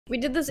We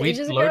did this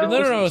ages ago.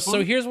 No.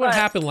 So here's what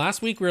happened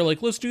last week. We were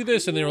like, let's do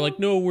this. And they were like,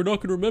 no, we're not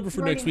going to remember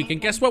for next week.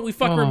 And guess what? We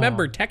fucking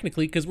remembered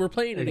technically because we're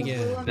playing it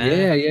again.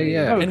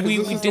 Yeah. And we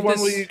this is did the one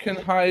this. where you can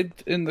hide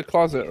in the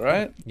closet,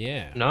 right?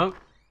 Yeah. No.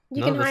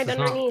 You can hide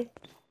underneath.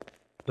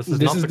 This is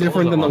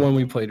different than the one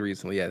we played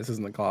recently. Yeah, this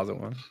isn't the closet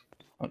one.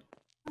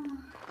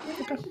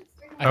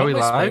 Are we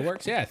live?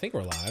 Works. Yeah, I think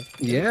we're live.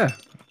 Yeah.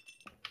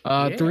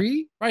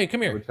 3. Ryan,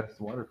 come here. We test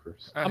the water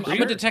first. I'm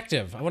a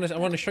detective. I want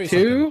to show you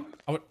 2.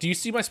 something. Do you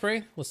see my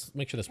spray? Let's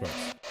make sure this works.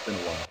 It's been a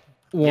while.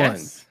 1.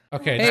 Yes.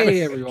 Okay.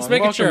 Hey everyone. Just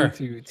making sure.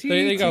 To there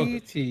you go.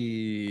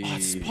 TTT. Oh,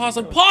 it's pause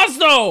and pause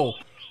though.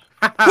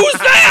 Who's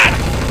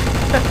that?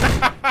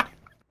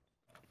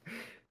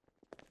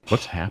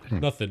 What's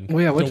happening? Nothing.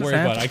 Well, yeah, what Don't worry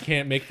about it. I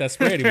can't make that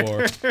spray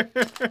anymore.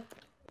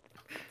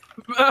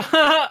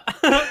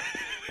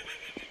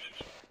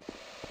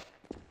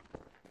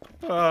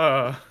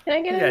 Can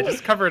I get Yeah,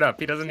 just cover it up.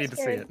 He doesn't need to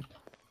see it.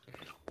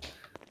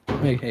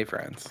 Hey,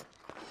 friends.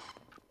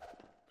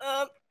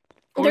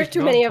 There's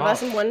too many of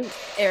us in one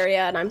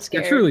area, and I'm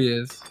scared. It truly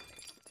is.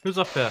 Who's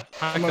up there?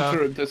 Someone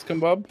threw a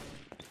discombobb.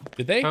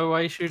 Did they? Oh, why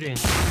are you shooting?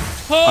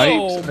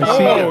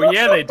 Oh,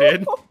 yeah, they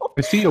did.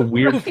 I see a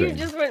weird You thing.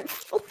 just went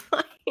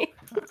flying.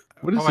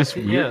 What is this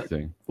weird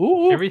thing?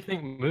 Ooh.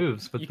 Everything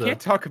moves, but You can't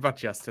talk about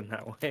Justin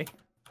that way.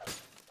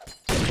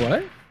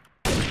 What?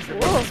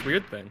 This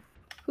weird thing.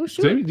 Who's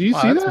Do shooting? you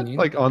see that's that? mean.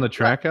 Like on the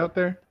track out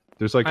there?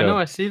 There's like I know,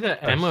 I see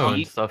the ammo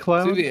and stuff.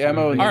 cloud. See the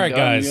ammo. All right,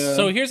 guys.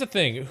 So here's the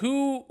thing.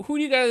 Who do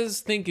you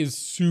guys think is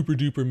super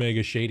duper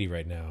mega shady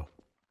right now?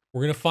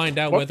 We're gonna find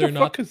out whether or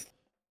not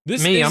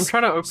this Me, is, I'm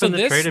trying to open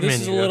the trader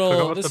This is a menu.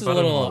 little. This is a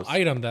little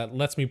item that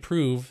lets me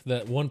prove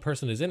that one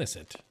person is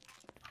innocent.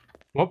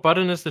 What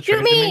button is the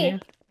trader menu?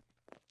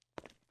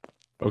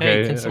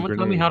 Okay. Hey, can someone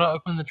tell me how to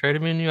open the trader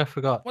menu? I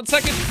forgot. 1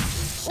 second.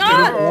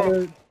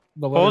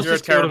 Paul's You're a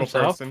just killed terrible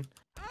himself. person.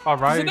 All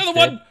right. There's another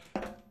one.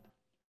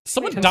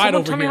 Someone died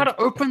over tell me here. how to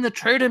open the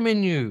trader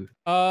menu?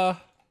 That's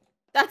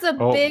a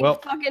Oh, big well.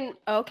 fucking.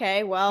 Okay,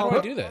 How well. do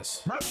I do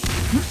this?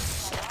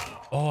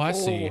 Oh, I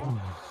see.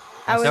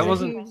 That was That a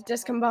wasn't- huge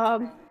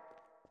discombob.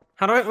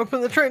 How do I open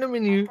the trader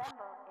menu?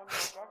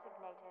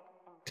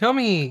 Tell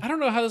me. I don't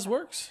know how this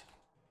works.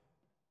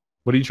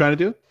 What are you trying to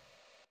do?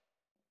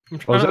 I'm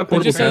trying is to that open It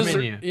the just trader says,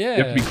 menu. yeah.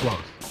 You have to be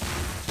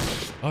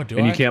close. Oh, do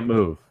And I? you can't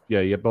move.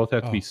 Yeah, you both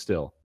have to Oh. be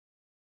still.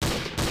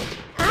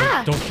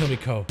 Ah! Don't kill me,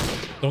 Ko.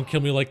 Don't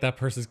kill me like that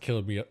person's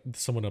killing me.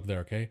 Someone up there,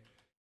 okay?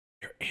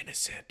 You're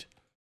innocent.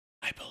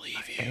 I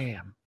believe you.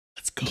 Damn.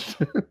 Let's go.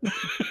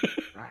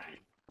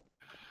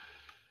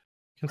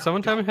 Can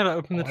someone tell me how to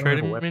open the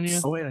trader menu?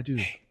 Oh wait, I do.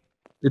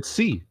 It's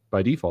C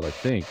by default, I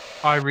think.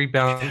 I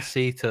rebound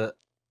C to.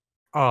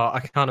 Oh, I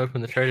can't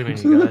open the trader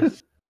menu,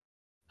 guys.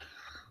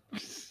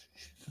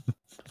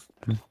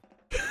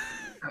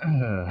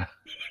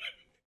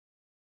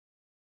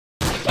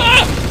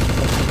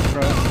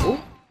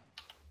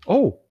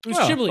 Oh, Who's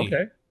Chiblee?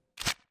 Okay.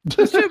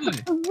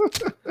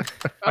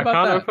 I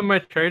can't open my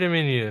trader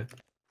menu.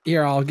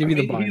 Here, I'll give you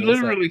the He blind.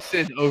 literally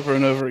said over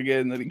and over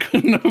again that he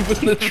couldn't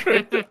open the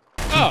trigger.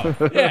 Oh,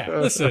 yeah,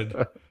 listen.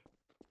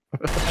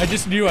 I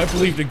just knew I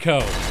believed in Ko,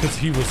 because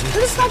he was Who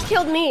the fuck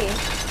killed me?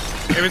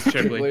 It was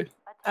Chiblee.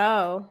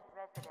 Oh.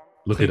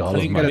 Look at all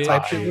of You my gotta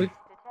type time. Chiblee,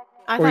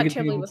 I or thought you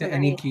can Chiblee type was into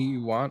any underneath. key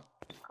you want.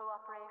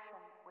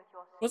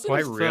 Wasn't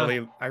Well,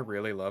 it, I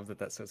really love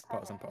that says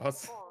pause and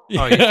pause.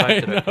 Yeah, Oh, you typed I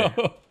it, okay.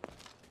 know.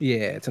 Yeah,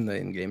 it's in the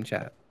in-game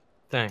chat.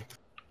 Dang.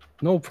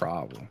 No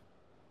problem.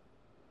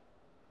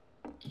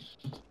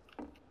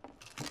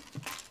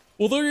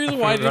 Well, the reason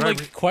why I didn't forgot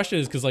like question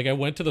is because like I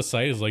went to the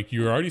site, it's like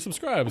you're already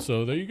subscribed,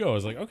 so there you go. I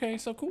was like, okay,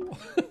 so cool.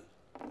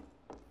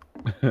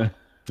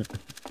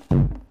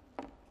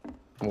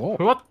 Whoa.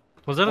 What?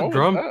 Was that a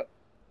drum?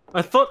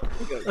 I thought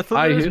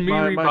I it was hit me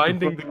my rewinding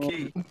the microphone.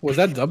 key. Was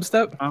that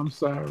dubstep? I'm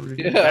sorry.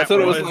 Yeah, I That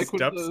thought it was was like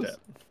one of those- dubstep.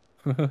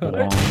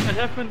 It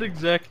happened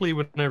exactly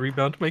when I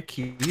rebound my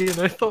key, and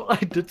I thought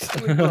I did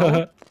something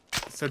wrong.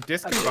 So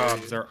disc and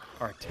bobs are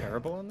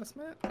terrible on this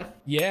map?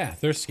 Yeah,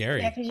 they're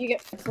scary. Yeah, because you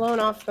get flown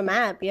off the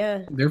map,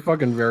 yeah. They're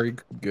fucking very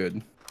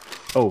good.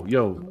 Oh,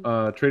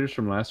 yo, traders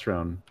from last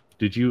round.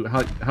 Did you?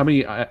 How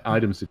many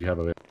items did you have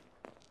available?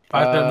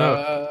 I don't know.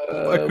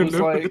 I it couldn't was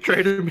open like, the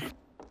trader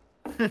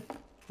menu.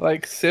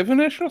 like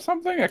 7-ish or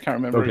something. I can't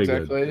remember Okay,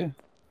 good. exactly.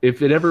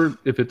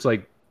 If it's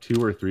like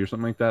 2 or 3 or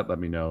something like that, let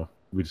me know.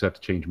 We just have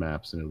to change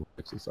maps and it'll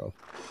fix itself.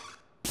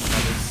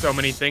 There's so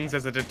many things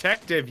as a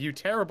detective, you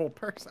terrible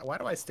person. Why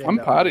do I stand I'm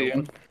up?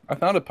 partying. I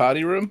found a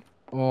party room.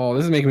 Oh,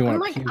 this is making me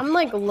want to puke. I'm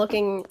like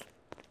looking.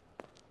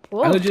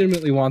 Whoa. I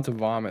legitimately want to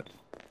vomit.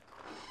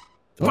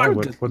 Oh,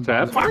 what's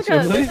that? It's like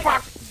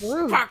a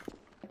room.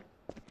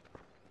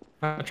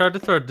 I tried to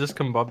throw a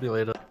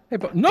discombobulator. Hey,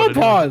 but but no I didn't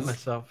hit pause.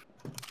 myself.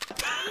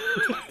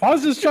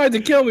 Pause just tried to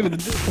kill me with the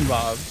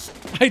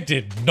discombobs. I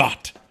did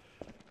not.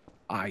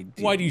 I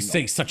did. Why do you not.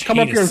 say such Come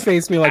up here and heinous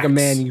face me like a acts?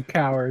 man, you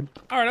coward.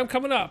 All right, I'm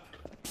coming up.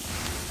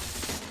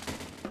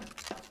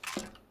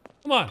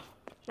 Come on,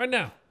 right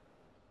now.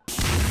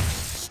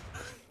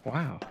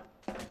 Wow.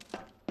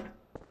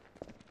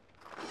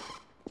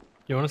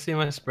 You want to see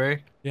my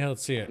spray? Yeah,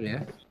 let's see it.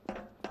 Yeah.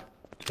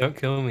 Don't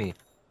kill me.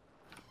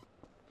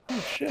 Oh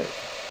shit.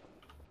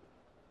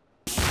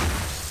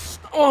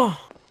 Oh!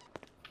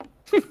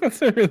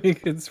 That's a really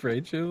good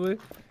spray, Chiblee.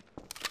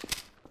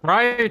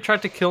 Ryan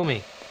tried to kill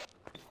me.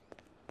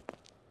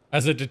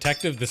 As a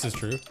detective, this is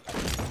true.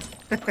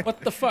 What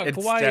the fuck? It's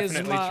Why is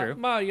definitely true.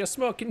 Ma, you're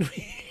smoking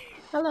weed?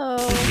 Hello.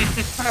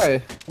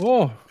 Hi.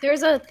 Oh,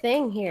 There's a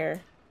thing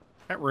here.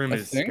 That room I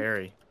is think-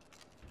 scary.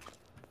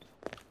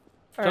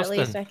 Or at least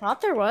Justin. I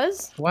thought there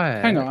was. what?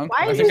 Hang on. Why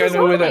I is think it I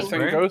know where that moving?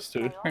 thing goes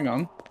to. Hang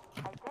on.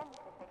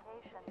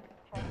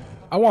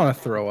 I want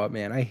to throw up,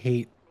 man. I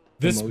hate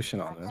This- the motion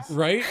on this.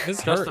 Right?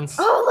 This Justin. hurts.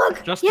 Oh,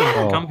 look. Justin,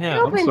 Yeah. come here.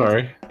 Open. I'm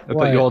sorry. I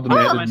What? thought you all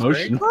demanded my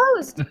motion.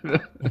 Closed.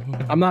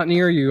 I'm not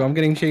near you. I'm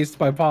getting chased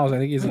by paws. I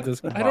think he's a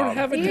disco I don't ball.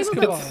 have Are a you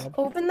disco able to bob.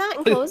 open that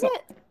and close it?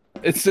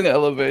 It's an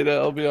elevator,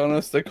 I'll be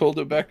honest. I called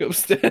it back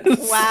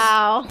upstairs.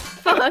 Wow.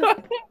 Fuck.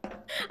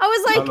 I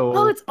was like, Hello.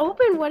 oh, it's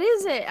open. What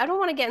is it? I don't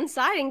want to get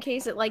inside in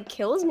case it like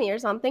kills me or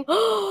something.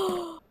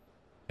 Hello.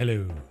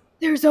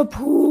 There's a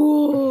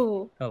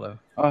pool. Hello.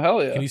 Oh,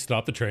 hell yeah. Can you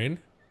stop the train?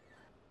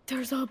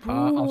 There's a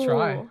pool. I'll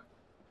try.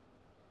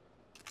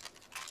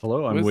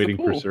 Hello, I'm Where's the waiting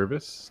for pool?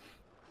 service.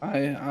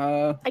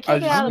 I can't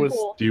get out of the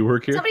pool. Do you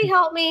work here? Somebody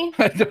help me.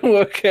 I don't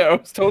work here. I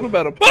was told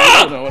about a pool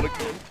and I want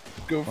to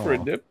go for a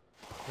Oh. dip.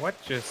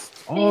 What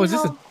just... Oh, is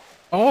this a...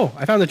 Oh,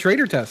 I found the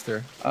trader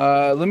tester.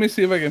 Let me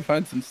see if I can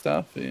find some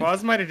stuff. Here.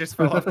 Buzz might have just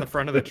fell off the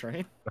front of the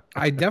train.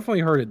 I definitely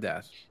heard a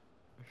death.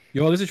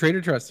 Yo, there's a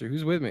trader tester.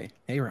 Who's with me?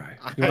 Hey, Ryan.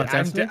 You want to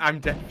test me?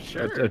 I'm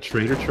sure. A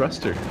trader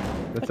truster.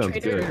 That sounds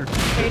trader. good.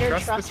 Trader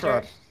Trust the Truster.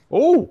 trust.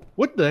 Oh,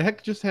 what the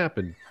heck just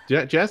happened?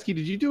 Jasky,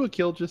 did you do a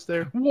kill just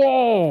there?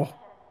 Whoa.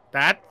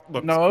 That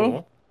looks No.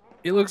 cool.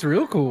 It looks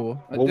real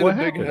cool. I Well, did what a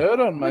big happened? hurt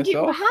on What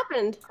myself.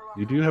 happened?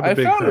 You do have a I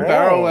big found a hurt.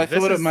 barrel. I This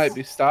thought it is- might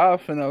be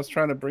stuff, and I was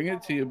trying to bring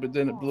it to you, but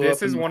then it blew up.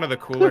 This is and- one of the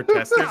cooler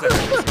testers I've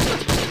ever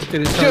seen.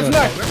 Did it Just turn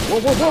next. Whoa,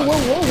 whoa, whoa, whoa,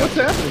 whoa, what's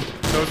happening?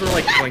 Those were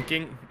like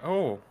blinking.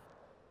 Oh.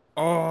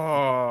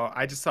 Oh,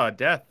 I just saw a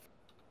death.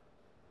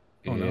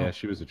 Oh, no. Yeah,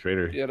 she was a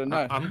traitor. You had a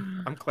knife.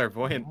 I'm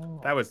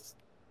clairvoyant. That was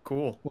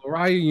cool. Well,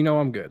 Ryu, you know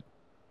I'm good.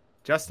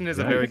 Justin is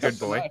a Nice. very That's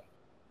good the boy. knife.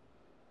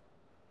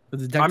 The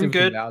detective I'm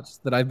good. can vouch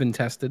that I've been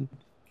tested.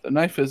 The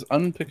knife is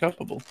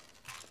unpickupable.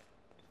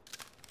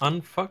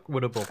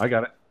 Unfuckwittable. I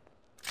got it.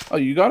 Oh,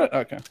 you got it?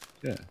 Okay.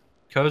 Yeah.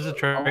 Co's a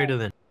trader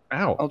then.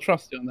 Ow. I'll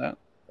trust you on that.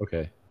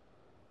 Okay.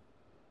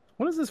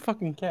 What is this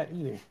fucking cat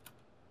eating?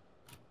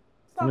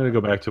 I'm gonna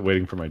go back to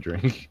waiting for my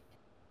drink.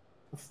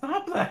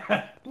 Stop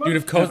that. Dude,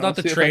 if Co's I'll not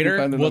the see if I can traitor,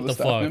 find what another the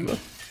staff fuck? member.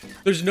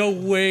 There's no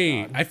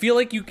way. I feel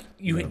like you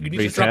need to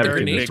Raise drop the havoc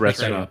in grenade. this to set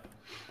restaurant. up.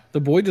 The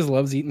boy just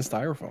loves eating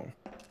styrofoam.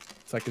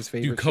 It's like his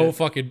favorite. Dude, Co shit.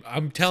 fucking,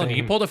 I'm telling you,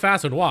 he Same. pulled a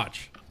fast one.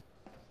 Watch.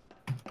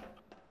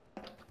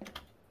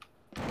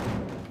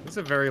 This is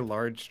a very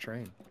large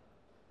train.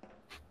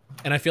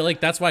 And I feel like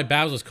that's why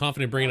Babs was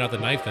confident bringing out the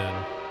knife then.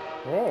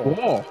 Oh.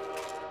 Whoa.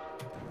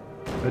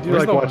 I do Where's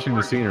like the watching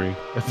the scenery.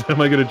 Am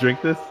I gonna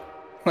drink this?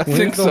 I Where's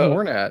think the so.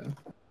 horn at?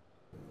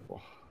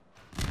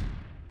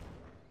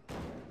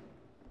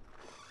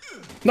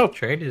 No.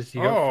 Traders,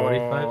 you got Oh,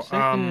 45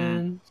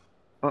 seconds.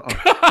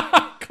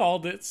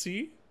 Called it,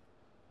 see?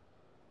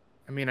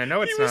 I mean, I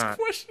know it's He was not.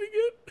 questioning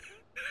it.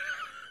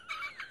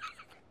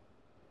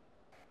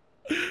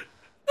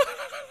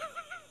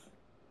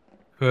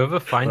 Whoever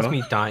finds Well.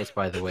 me dies,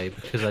 by the way,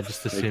 because I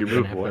just your assumed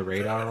move, I have boy. the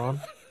radar on.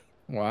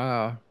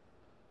 Wow.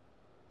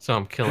 So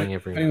I'm killing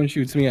If everyone. anyone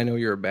shoots me, I know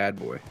you're a bad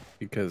boy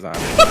because I'm.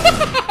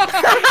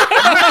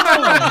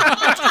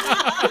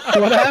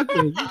 What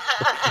happened?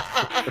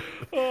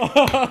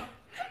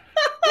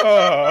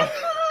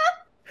 Oh.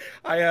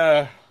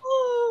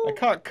 I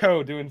caught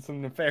Co doing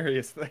some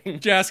nefarious thing.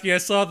 Jasky, I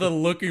saw the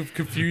look of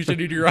confusion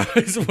in your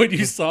eyes when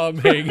you saw him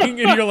hanging,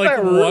 and you're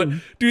like, what?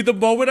 Dude, the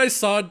moment I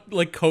saw,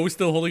 like, Co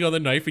still holding on the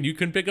knife and you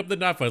couldn't pick up the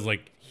knife, I was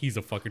like, he's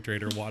a fucking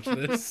traitor, watch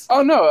this.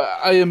 Oh no!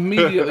 I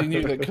immediately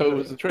knew that Co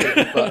was a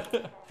traitor,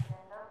 but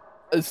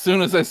as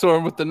soon as I saw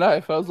him with the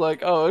knife, I was like,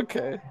 "Oh,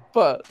 okay."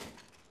 But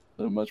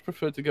I much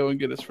prefer to go and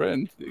get his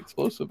friend, the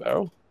explosive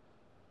barrel.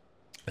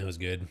 That was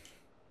good.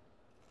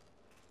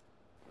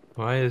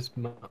 Why is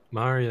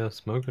Mario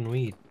smoking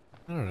weed?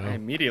 I don't know. I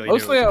immediately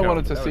Mostly, knew it I was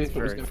wanted Co. to That see if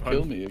it was very going to fun.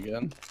 kill me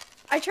again.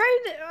 I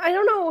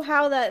don't know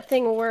how that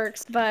thing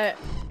works, but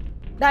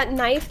that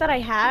knife that I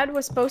had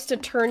was supposed to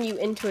turn you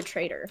into a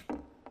traitor.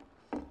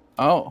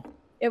 Oh,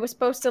 It was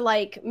supposed to,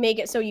 like, make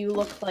it so you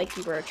looked like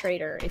you were a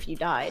traitor if you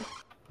died.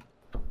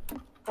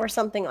 Or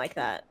something like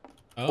that.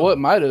 Oh. well, it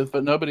might have,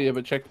 but nobody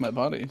ever checked my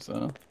body,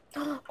 so.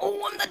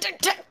 Oh, I'm the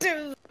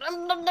detective!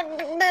 I'm the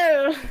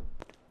detective!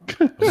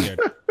 Okay.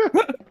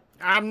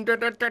 I'm the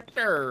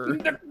detector.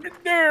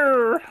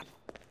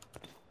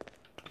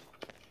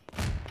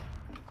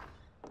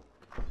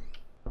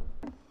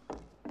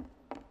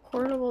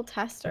 Portable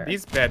tester.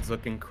 These beds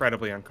look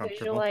incredibly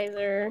uncomfortable.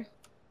 Visualizer.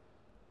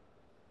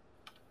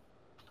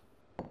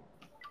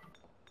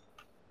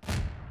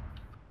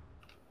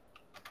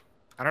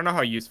 I don't know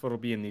how useful it'll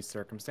be in these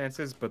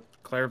circumstances, but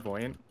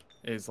clairvoyant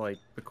is like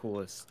the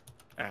coolest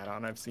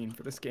add-on I've seen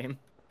for this game.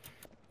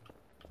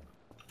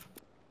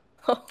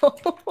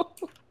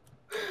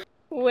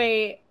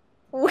 Wait.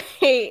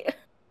 Wait.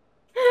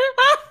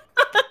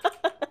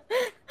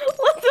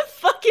 What the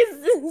fuck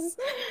is this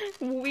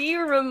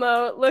Wii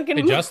remote looking?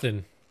 Hey,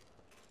 Justin.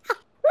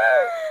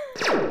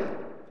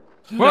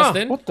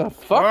 Justin? What the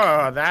fuck?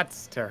 Oh,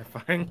 that's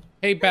terrifying.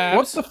 Hey, Babs.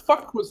 What the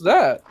fuck was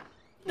that?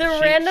 The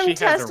random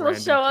test will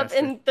show up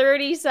in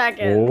 30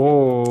 seconds.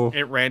 Oh.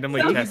 It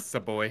randomly tests a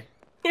boy.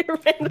 It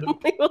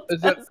randomly will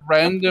Is it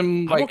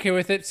random? I'm okay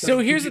with it. So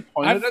here's a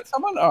pointed at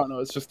someone. Oh no,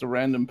 it's just a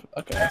random.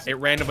 Okay. It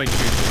randomly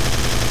shoots.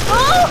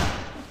 Oh!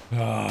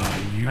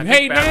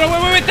 Hey, no,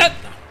 wait, that.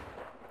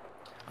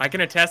 I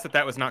can attest that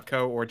that was not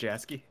Ko or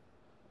Jasky.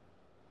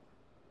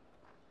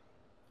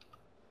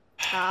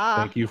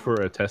 Thank you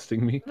for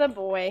testing me. The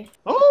boy.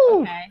 Oh!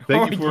 Okay.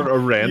 Thank you for a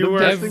random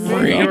testing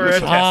me. Every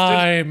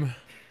time.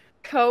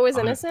 Ko is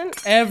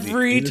innocent?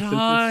 Every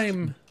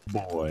time.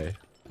 Boy.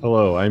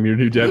 Hello, I'm your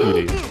new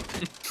deputy.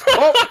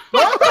 Oh!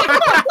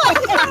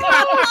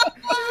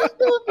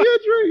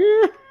 right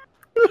here.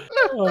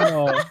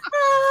 Oh.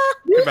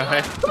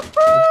 Goodbye.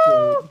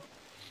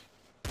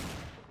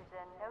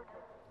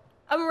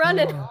 I'm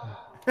running. I'm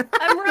This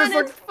running.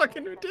 looks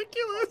fucking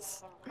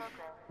ridiculous.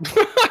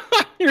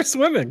 You're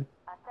swimming.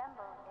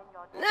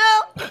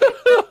 No.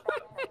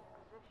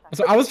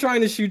 So I was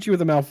trying to shoot you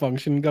with a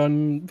malfunction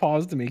gun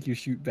pause to make you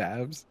shoot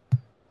Babs.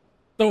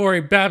 Don't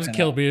worry, Babs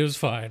killed me. It was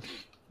fine.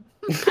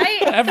 I,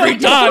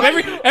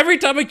 Every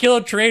time I kill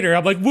a traitor,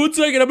 I'm like, 1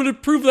 second, I'm gonna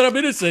prove that I'm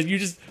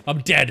innocent. I'm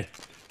dead.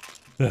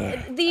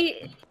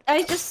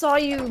 I just saw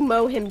you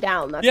mow him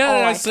down. That's all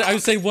Yeah, I I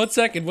was saying 1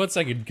 second,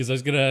 because I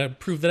was gonna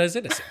prove that I was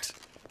innocent.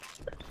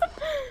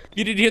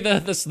 You didn't hear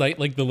the snipe,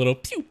 like the little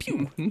pew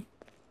pew.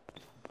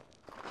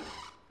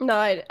 No,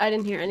 I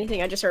didn't hear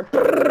anything. I just heard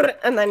brrr,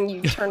 and then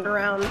you turned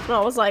around and I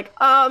was like,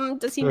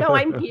 does he know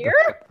I'm here?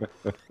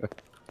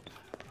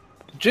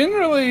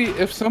 Generally,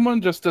 if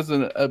someone just does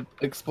an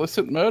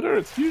explicit murder,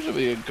 it's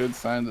usually a good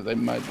sign that they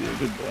might be a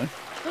good boy.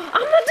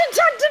 I'm a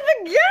detective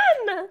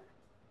again!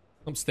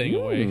 I'm staying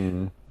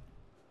away.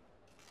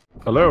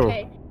 Hello.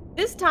 Okay,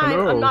 this time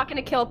Hello. I'm not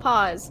gonna kill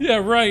Pause. Yeah,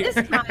 right.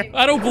 This time.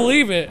 I don't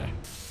believe it. I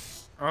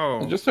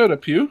Oh. just heard a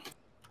pew.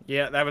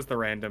 Yeah, that was the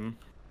random.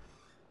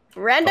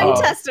 Random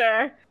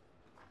tester.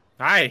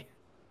 Hi.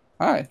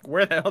 Hi.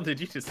 Where the hell did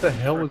you just... What the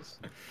hell was...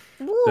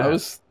 Ooh, I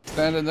was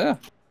standing there.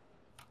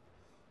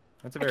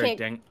 That's a I very can't-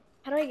 dank...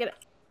 How do I get it?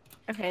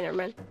 Okay, never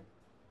mind.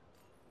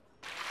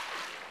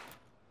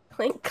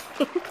 Clink,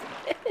 clink,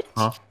 clink.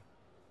 Huh?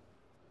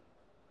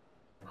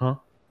 Huh?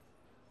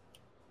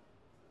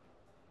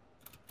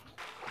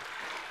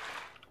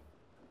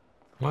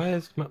 Why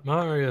is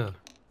Mario?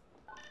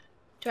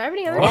 Do I have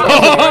any other?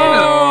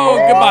 Oh,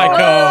 goodbye,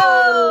 Ko.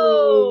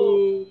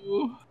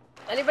 Oh!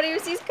 Anybody who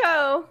sees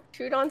Ko,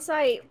 shoot on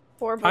sight.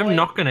 Poor boy. I'm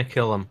not gonna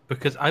kill him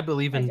because I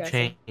believe in guess so.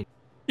 change.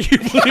 You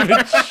believe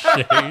in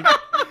shade?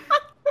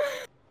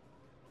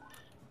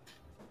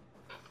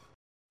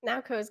 Now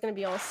Ko's gonna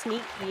be all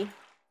sneaky.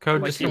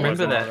 Code, Like just he remember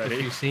wasn't that already.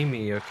 if you see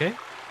me, okay?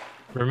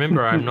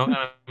 Remember, I'm not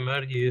gonna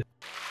murder you.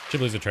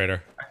 Chiblee's a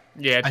traitor.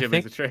 Yeah, I Chiblee's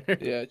think- a traitor.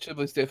 Yeah,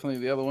 Chiblee's definitely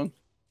the other one.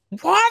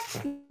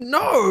 What?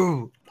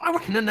 No! I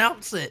wouldn't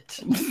announce it.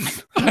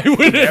 I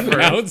would Never.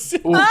 announce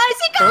it. I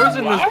see Ko! Co's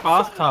in this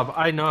bathtub.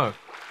 I know.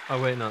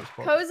 Oh wait, no, it's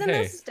Paul. Ko's in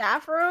Hey. the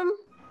staff room,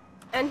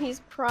 and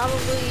he's probably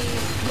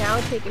now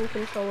taking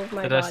control of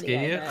my Did I body.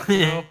 scare guess. you?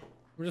 No,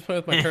 we're just playing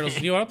with my turtles.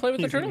 Do you want to play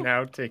with the He's turtle?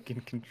 now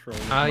taking control.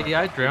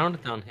 Yeah, I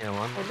drowned down here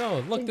once. Oh no!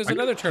 Look, there's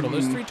another turtle.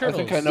 There's 3 I turtles.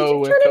 think I Did know you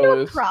where turn Ko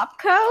into a is. prop,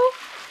 Ko?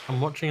 I'm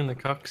watching in the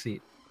cock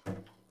seat.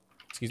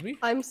 Excuse me.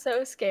 I'm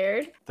so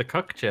scared. The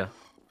cock chair.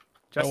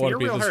 I don't Justin, want you're to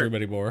be in real this hurt. room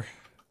anymore.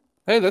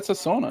 Hey, that's a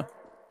sauna.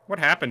 What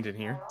happened in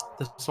here?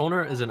 The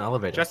sauna is an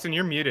elevator. Justin,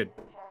 you're muted.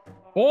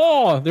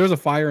 Oh, there was a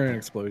fire and an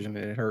explosion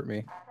and it hurt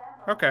me.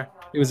 Okay.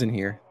 It was in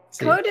here.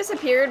 See? Ko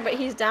disappeared, but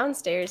he's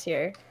downstairs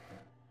here.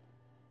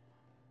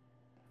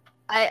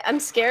 I'm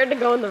scared to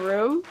go in the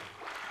room,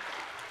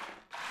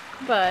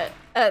 but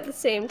at the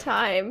same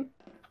time,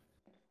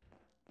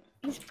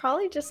 he's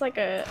probably just like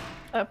a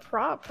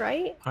prop,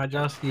 right? Hi,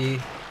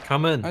 Justy.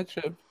 Come in. Hi,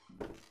 Chib.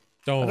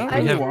 Don't, I don't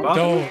I'm have here.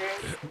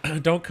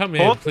 buses. don't come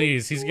in, Paul-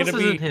 please. He's gonna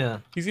Paul's in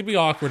be here.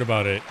 awkward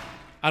about it.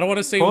 I don't want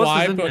to say Paul's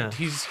why, in but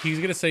here. he's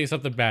gonna say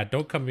something bad.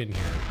 Don't come in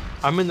here.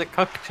 I'm in the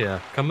cock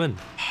chair. Come in.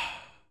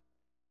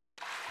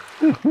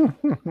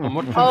 I'm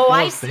watching Oh,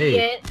 I Paul's see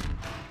babe. it.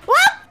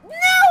 What?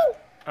 No!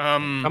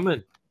 Come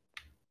in.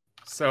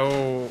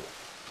 So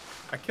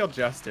I killed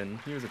Justin.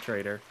 He was a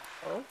traitor.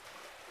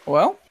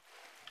 Well,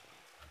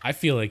 I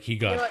feel like he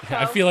got. know what, I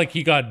Kyle? feel like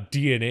he got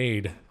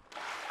DNA'd.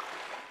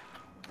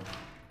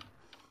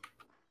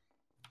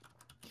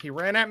 He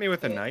ran at me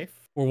with a knife.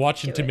 We're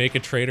watching Do To it. Make a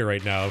Traitor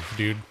right now,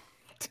 dude.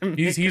 To make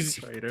He's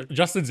a traitor.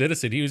 Justin's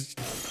innocent. He was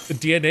the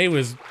DNA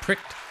was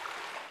pricked.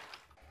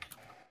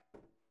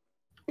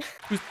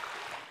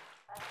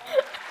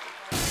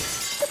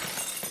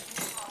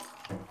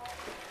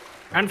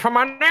 And for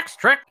my next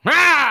trick,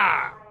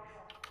 ah!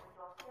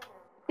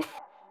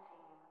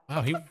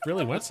 Wow, he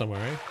really went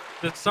somewhere, right?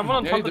 There's someone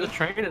on Yeah, top he of the did.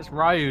 train. It's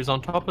Ryu's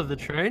on top of the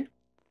train.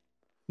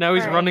 Now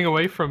he's Alright. running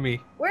away from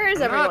me. Where is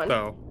I'm not, everyone?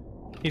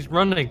 though. He's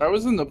running. I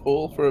was in the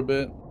pool for a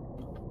bit.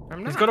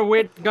 I'm not. He's got a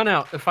weird gun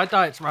out. If I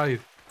die, it's Ryu.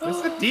 This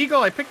is a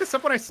deagle. I picked this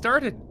up when I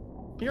started.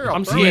 Here, I'll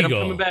I'm throw scared. it. I'm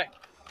Deagle. coming back.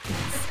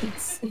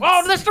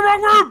 Oh, that's the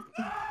wrong room!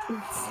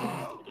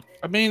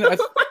 I mean, Oh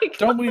my God.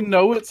 don't we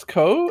know it's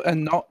Ko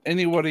and not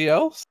anybody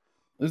else?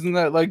 Isn't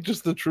that like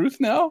just the truth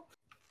now?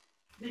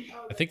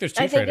 I think there's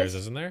I two think traitors, it's-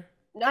 isn't there?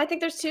 No, I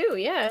think there's 2,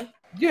 yeah.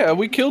 Yeah,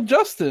 we killed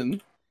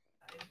Justin.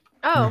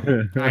 Oh,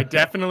 I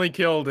definitely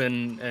killed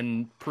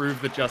and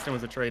proved that Justin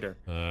was a traitor.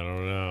 I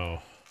don't know.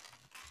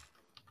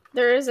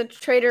 there is a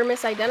traitor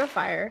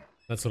misidentifier.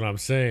 That's what I'm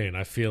saying.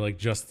 I feel like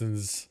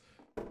Justin's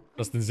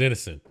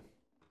innocent.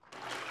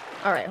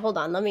 All right, hold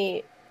on.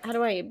 How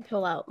do I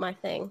pull out my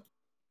thing?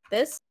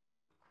 This?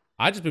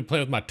 I just been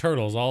playing with my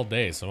turtles all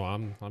day, so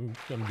I'm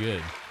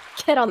good.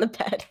 Get on the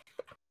bed.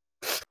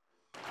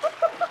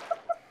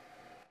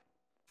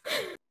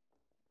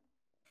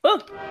 Oh,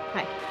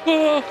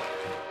 hi.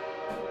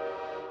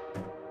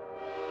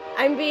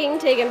 I'm being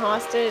taken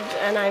hostage,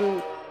 and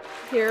I'm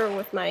here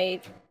with my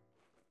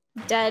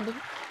dead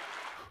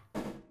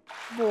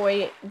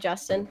boy,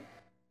 Justin.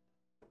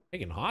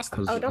 Taking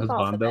hostage. Oh, don't how's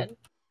fall off the Bondo? bed.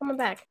 Come on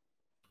back.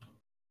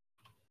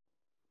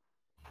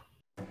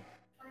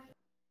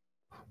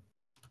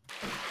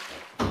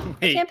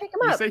 Wait, can't pick him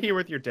you up. sit here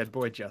with your dead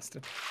boy,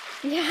 Justin.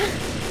 Yeah.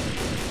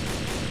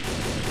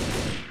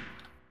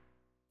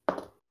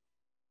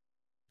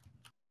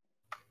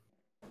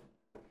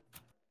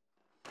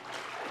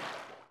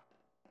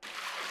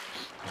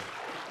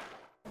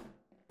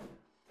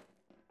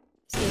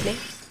 Excuse me.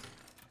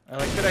 I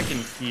like that I can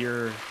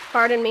hear.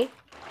 Pardon me,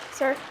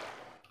 sir.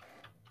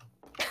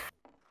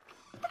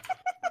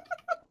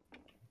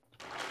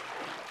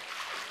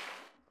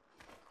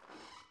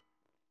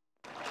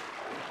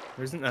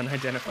 There's an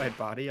unidentified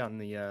body on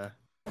the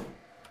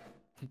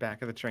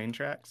back of the train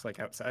tracks, like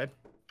outside.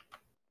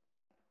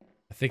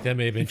 I think that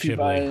may have been If you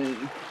Chiblee.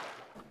 buy-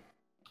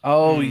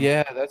 Oh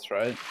yeah, that's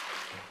right.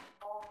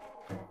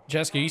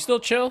 Jessica, you still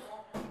chill?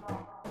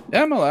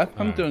 Yeah, I'm alive.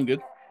 I'm Alright. doing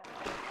good.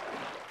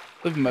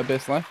 Living my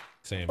best life.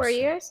 Same. Where are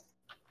you guys?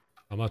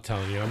 I'm not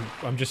telling you.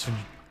 I'm just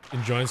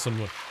enjoying some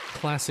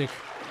classic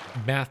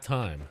bath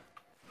time.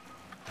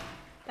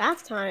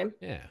 Bath time.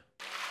 Yeah.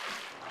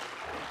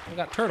 I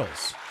got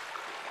turtles.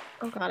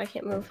 Oh god, I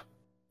can't move.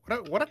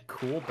 What a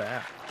cool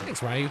bat.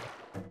 Thanks, Ryu.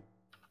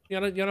 You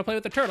wanna play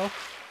with the turtle?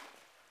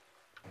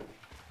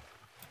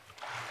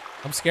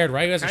 I'm scared.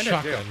 Ryu has a Kinda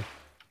do. shotgun.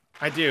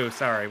 I do.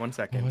 Sorry, 1 Oh,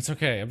 second. it's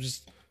okay. I'm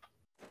just.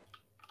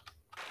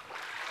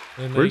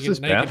 And Where's you this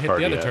now you can bath hit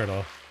party the other at?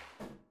 turtle.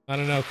 I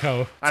don't know,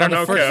 Ko. It's I don't on the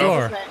know, first Ko.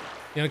 floor. This way.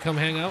 You wanna come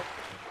hang out?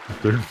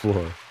 Third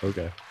floor.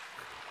 Okay.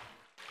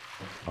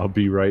 I'll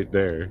be right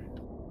there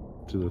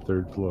to the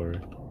third floor.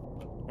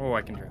 Oh,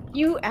 I can drown.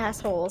 You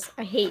assholes.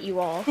 I hate you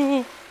all.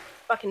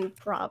 Fucking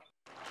prop.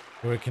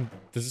 Wait,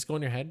 does this go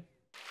in your head?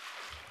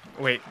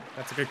 Wait,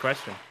 that's a good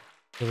question.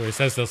 Wait,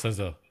 says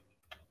so.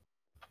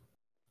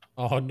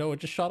 Oh no, it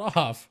just shot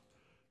off.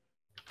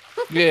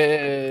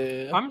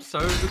 Yeah. I'm so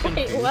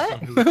confused. what? on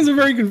who That was a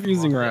very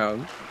confusing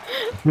round.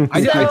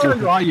 I So-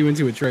 turned Ryu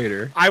into a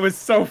traitor. I was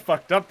so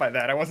fucked up by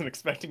that. I wasn't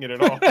expecting it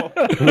at all.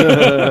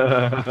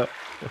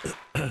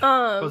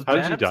 Was How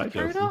did you Babs die, the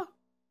traitor? Joseph?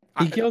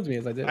 He killed me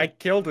as I did. I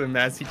killed him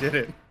as he did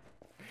it.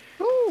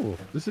 Oh,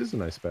 this is a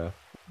nice bath.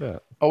 Yeah.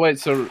 Oh wait,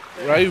 so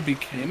Ryu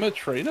became a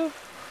traitor?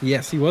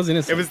 Yes, he was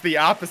innocent. It was the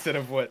opposite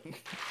of what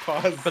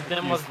Pause But then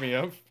accused was- me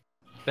of.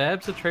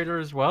 Babs a traitor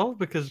as well?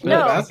 Because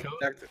No. Babs That's and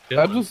detective.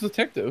 Babs was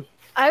detective.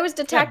 I was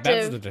Yeah, Babs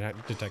is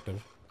detective, the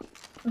detective.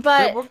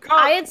 but Yeah, well, Ko-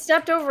 I had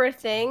stepped over a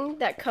thing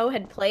that Ko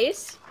had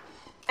placed,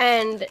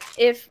 and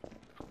if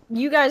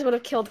you guys would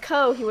have killed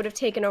Ko, he would have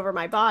taken over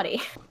my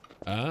body.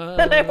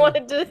 And I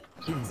wanted to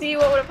see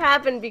what would have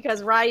happened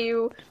because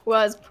Ryu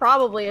was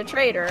probably a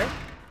traitor.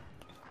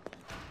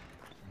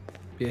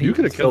 Yeah, You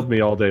could have killed me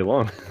all day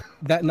long.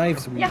 That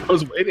knife's weird. Yeah. I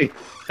was waiting.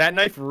 That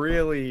knife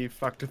really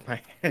fucked with my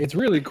head. It's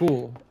really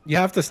cool. You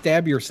have to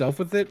stab yourself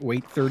with it,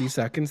 wait 30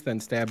 seconds, then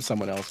stab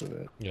someone else with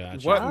it. Yeah,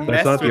 What That's That's not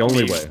messed the with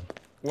only me- way.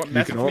 What You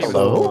messed can with me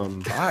also,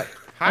 was... Hi.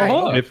 Hi.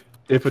 Oh, hello.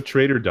 if a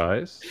traitor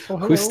dies, Oh,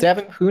 hello. Who's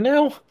stabbing who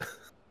now?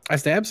 I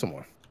stabbed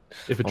someone.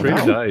 if a Oh,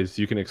 traitor wow. dies,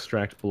 you can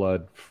extract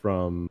blood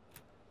from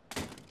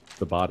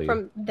the body,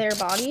 From their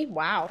body?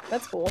 Wow,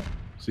 that's cool.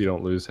 so you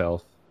don't lose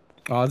health.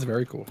 Oh, that's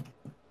very cool.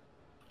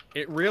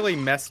 It really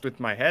messed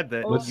with my head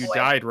that Oh, you boy.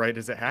 died right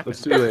as it happened.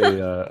 Let's do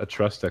a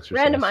trust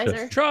exercise.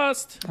 Randomizer.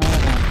 Trust.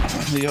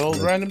 The old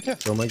random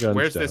test. Throw my guns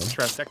Where's down. this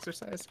trust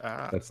exercise?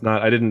 That's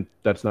not. I didn't.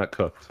 That's not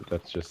cooked.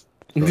 That's just.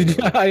 Did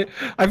you, I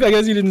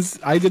guess you didn't.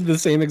 I did the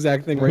same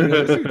exact thing right now.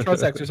 It's a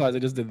trust exercise. I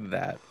just did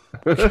that.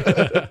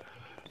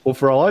 Well,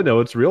 for all I know,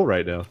 it's real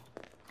right now.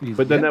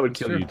 But then Yeah, that would that's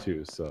kill true. you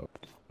too. So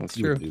That's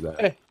you true. would do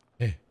that.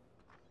 Hey.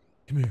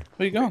 Come here.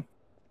 Where you going?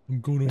 I'm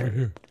going over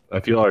here. I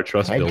feel our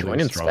trust Can I building join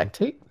is and strong.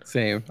 spectate?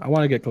 Same. I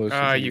want to get closer.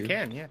 to You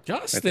can, yeah.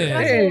 Justin.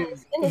 Hey.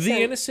 Innocent. The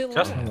innocent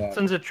lad.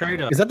 Justin's a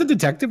traitor. Is that the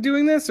detective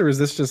doing this, or is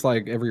this just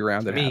like every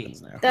round that Me.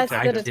 happens now? That's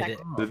I the did detective.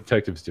 it. The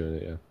detective's doing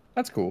it. Yeah.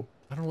 That's cool.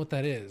 I don't know what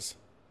that is.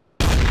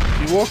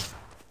 You walk.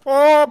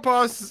 Oh,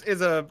 boss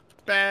is a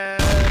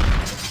bad.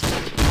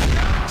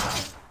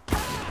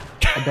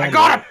 I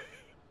got him!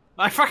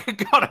 I fucking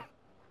got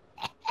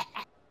him!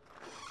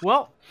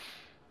 Well.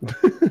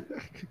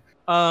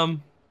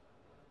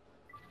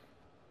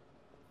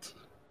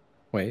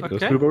 Wait. Okay.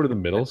 Let's move over to the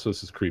middle so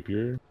this is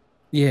creepier.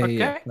 Yeah, Okay.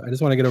 yeah. I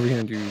just want to get over here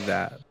and do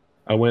that.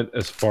 I went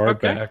as far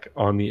Okay. back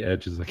on the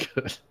edge as I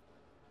could.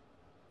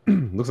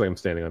 Looks like I'm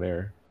standing on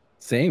air.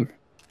 Same.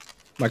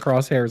 My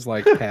crosshair's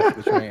like past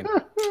the train.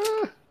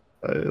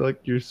 I like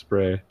your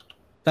spray.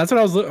 That's what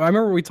I was. I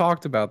remember we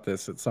talked about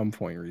this at some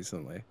point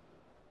recently.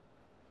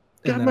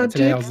 Got And my then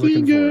today I dick was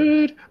looking for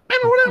fingered. it.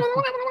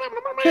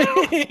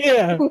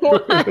 Yeah.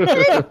 What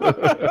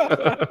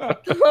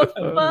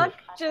the fuck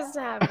just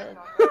happened?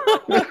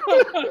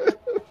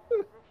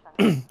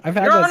 I've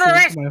had You're that under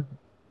since my...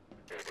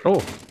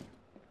 Oh,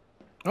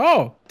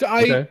 Oh,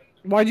 okay.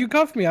 why'd you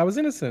cuff me? I was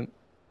innocent.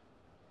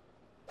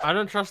 I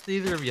don't trust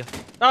either of you.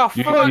 Oh,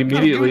 You fuck!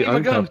 immediately Give me my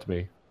gun. uncuffed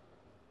me.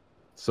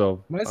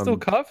 So Am I still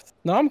cuffed?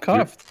 No, I'm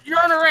cuffed.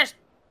 You're on arrest!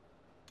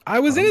 I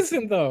was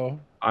innocent though.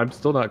 I'm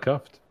still not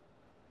cuffed.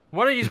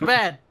 One of you's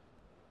bad.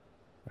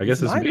 I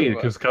guess it's Neither me of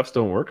us. because cuffs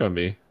don't work on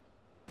me.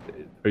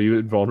 Are you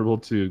invulnerable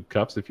to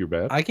cuffs if you're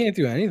bad? I can't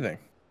do anything.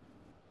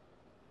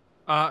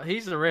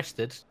 He's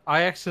arrested.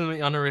 I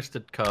accidentally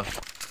unarrested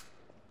Cuff.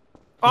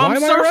 Oh, Why I'm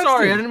am I so arrested?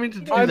 sorry. I didn't mean to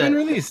do I've that. been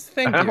released.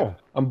 Thank you. Ow!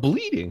 I'm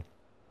bleeding.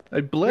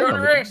 I bled. You're on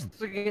under the arrest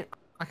again.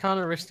 I can't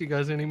arrest you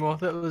guys anymore.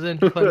 That was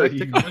ground. anticlimactic.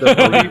 You used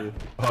up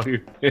all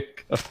your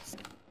handcuffs.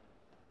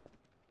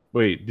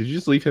 Wait, did you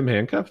just leave him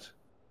handcuffed?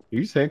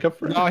 You just handcuffed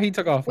for him? No, he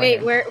took off. my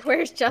Wait, hand.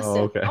 where's Justin?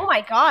 Oh, okay. Oh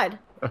my god.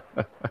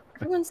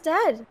 Everyone's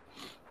dead.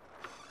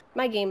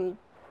 My game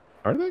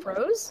Are they?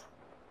 froze?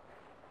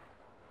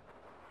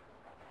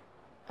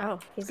 Oh,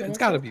 he's in It's it.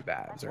 got to be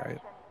Babs, right?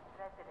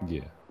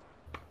 Yeah.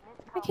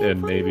 I can't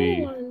and find maybe-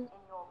 anyone.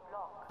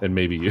 And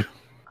maybe you.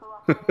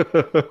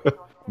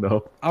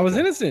 No. I was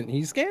innocent.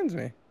 He scans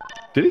me.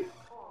 Did he? Yeah,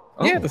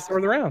 Oh. at the store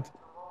of the round.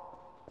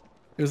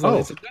 It was like, Oh.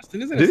 it's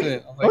Justin is Did he?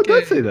 innocent. I was Oh, like, it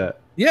does yeah. say that.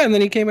 Yeah, and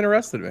then he came and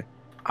arrested me.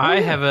 I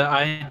have an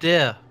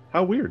idea.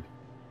 How weird.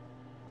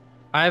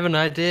 I have an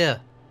idea.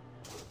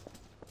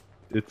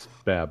 It's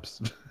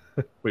Babs.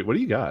 Wait, what do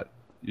you got?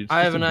 You're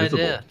I have just an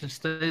invisible. idea. Just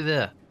stay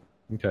there.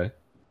 Okay.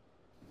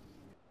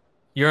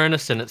 You're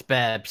innocent. It's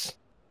Babs.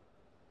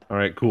 All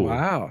right, cool.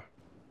 Wow.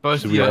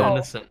 Both Should of we you are all-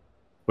 innocent.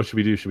 What should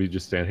we do? Should we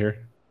just stand here?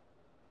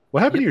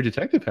 What happened to your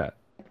detective hat?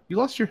 You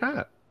lost your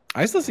hat.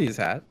 I still see his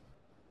hat.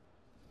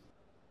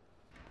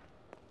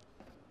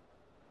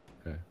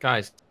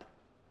 Guys,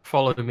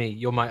 follow me.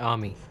 You're my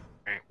army.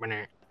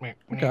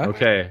 Okay.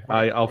 Okay,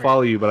 I'll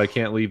follow you, but I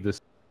can't leave this.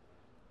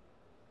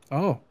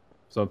 Oh.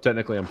 So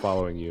technically, I'm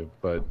following you,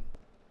 but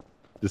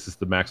this is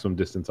the maximum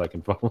distance I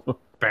can follow.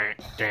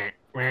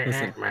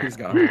 Listen, he's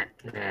gone.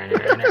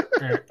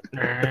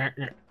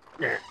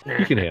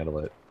 He can handle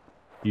it.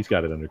 He's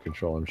got it under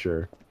control, I'm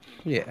sure.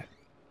 Yeah,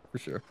 for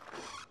sure.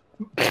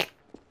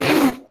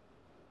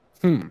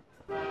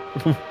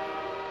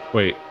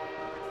 Wait,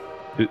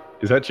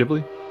 is that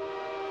Chiblee?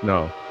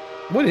 No,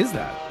 What is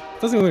that?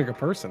 Doesn't look like a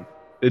person.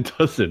 it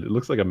doesn't. It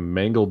looks like a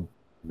mangled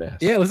mess.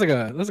 Yeah, it looks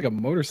like a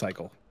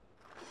motorcycle,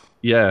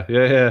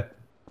 Yeah.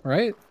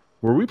 right?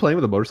 Were we playing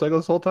with a motorcycle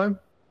this whole time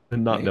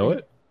and not know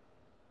it?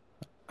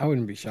 I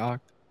wouldn't be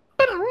shocked.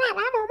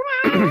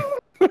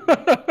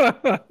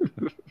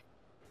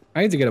 I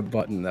need to get a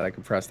button that I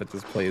can press that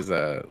just plays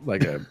a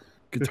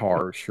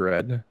guitar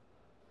shred.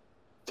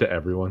 To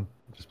everyone,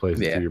 just plays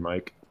it Yeah. through your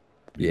mic.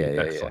 Yeah.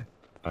 Excellent.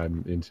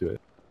 I'm into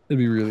it. It'd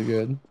be really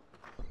good.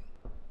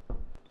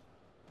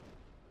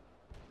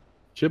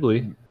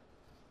 Chiblee.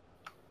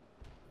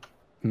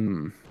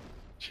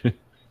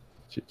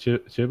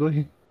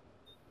 Chiblee.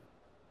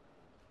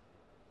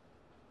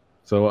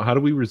 So how do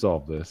we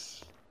resolve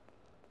this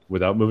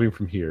without moving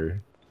from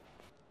here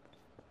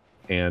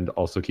and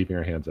also keeping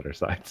our hands at our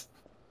sides?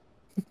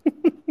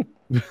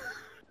 I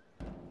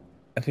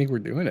think we're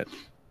doing it.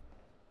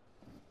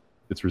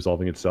 It's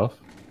resolving itself.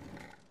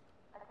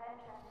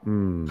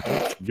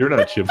 You're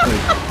not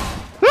Chiblee.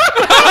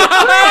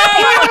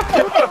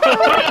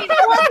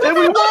 And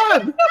we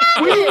won!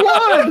 We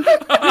won!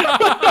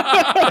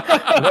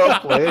 Well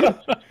played.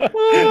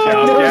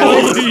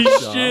 Holy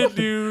shit,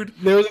 dude.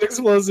 There was an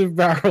explosive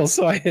barrel,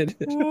 so I hit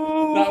it.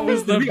 That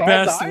was the Did we all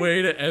best die?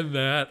 way to end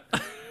that.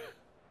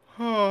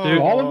 Did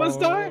all of us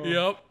die?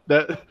 Yep.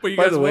 That, But you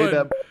by guys the way,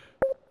 won.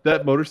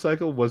 that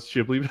motorcycle was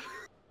Chiblee.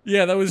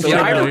 Yeah, that was So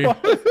Chiblee.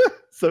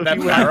 so That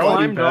he went barrel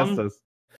flying climbed past on. us.